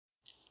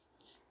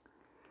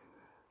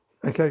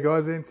Okay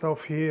guys, Ants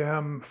off here.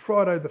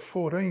 Friday the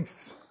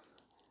 14th.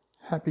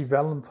 Happy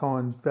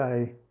Valentine's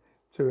Day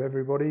to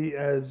everybody.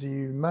 As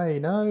you may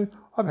know,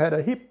 I've had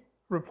a hip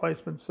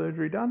replacement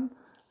surgery done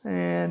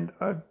and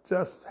I've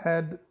just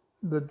had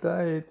the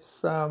day.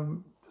 It's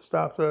just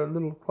after a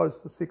little close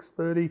to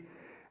 6:30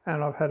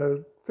 and I've had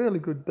a fairly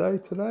good day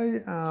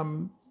today.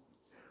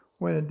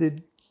 Went and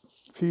did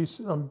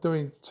I'm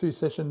doing 2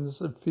 sessions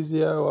of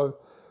physio.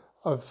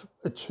 I've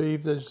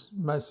achieved, as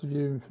most of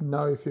you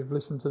know if you've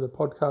listened to the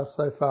podcast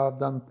so far, I've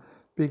done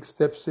big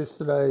steps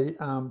yesterday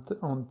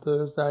on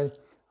Thursday,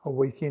 a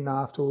week in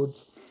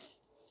afterwards,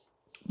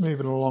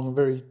 moving along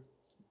very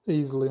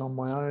easily on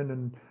my own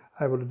and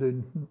able to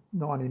do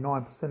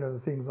 99% of the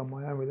things on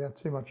my own without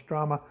too much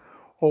drama,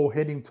 all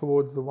heading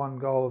towards the one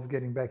goal of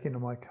getting back into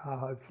my car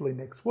hopefully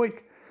next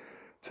week.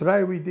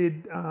 Today we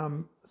did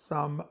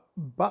some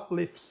butt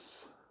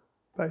lifts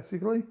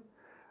basically,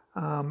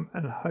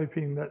 and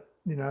hoping that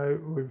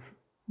we've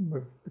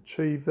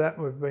achieved that.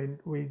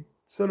 We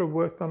sort of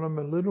worked on them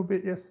a little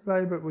bit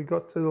yesterday, but we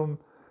got to them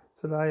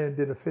today and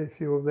did a fair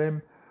few of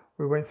them.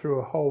 We went through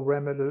a whole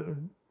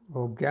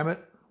gamut.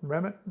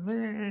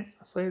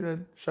 See,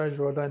 that shows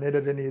you I don't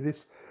edit any of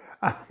this.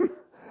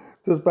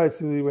 Just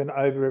basically went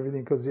over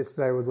everything because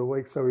yesterday was a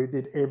week, so we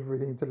did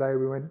everything today.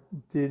 We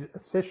did a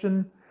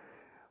session.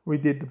 We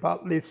did the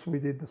butt lifts, we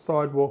did the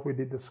sidewalk, we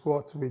did the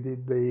squats, we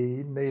did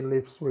the knee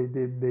lifts, we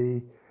did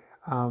the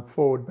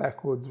forward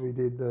backwards, we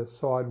did the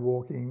side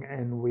walking,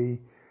 and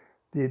we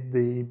did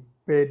the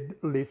bed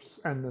lifts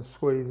and the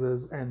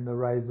squeezes and the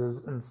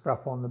raises and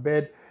stuff on the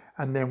bed.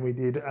 And then we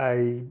did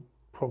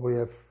probably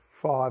a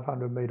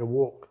 500 metre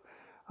walk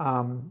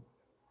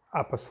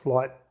up a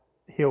slight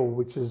hill,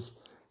 which is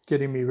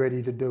getting me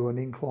ready to do an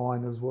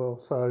incline as well.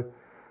 So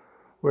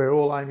we're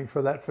all aiming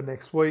for that for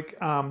next week.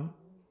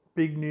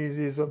 Big news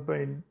is I've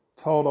been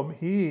told I'm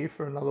here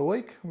for another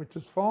week, which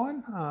is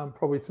fine,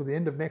 probably till the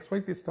end of next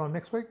week, this time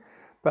next week.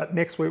 But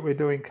next week we're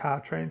doing car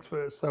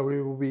transfers, so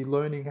we will be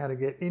learning how to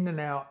get in and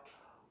out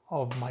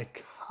of my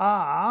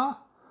car,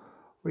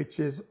 which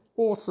is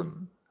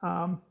awesome.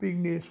 Big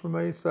news for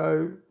me.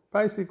 So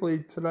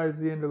basically today's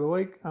the end of the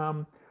week.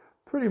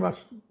 Pretty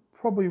much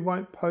probably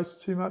won't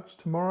post too much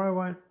tomorrow,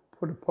 won't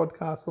put a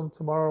podcast on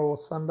tomorrow or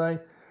Sunday.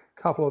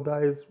 A couple of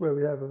days where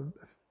we have a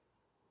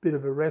bit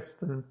of a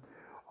rest, and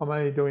I'm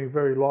only doing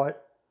very light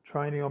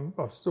training.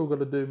 I've still got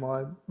to do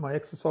my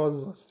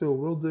exercises. I still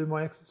will do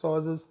my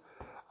exercises.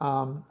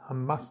 I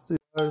must do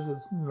those.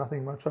 There's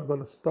nothing much I've got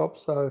to stop,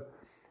 so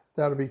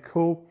that'll be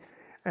cool.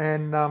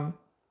 And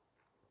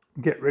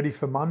get ready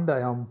for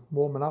Monday. I'm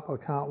warming up. I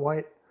can't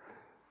wait.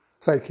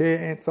 Take care.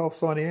 Ants off,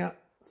 signing out.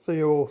 See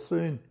you all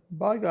soon.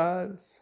 Bye, guys.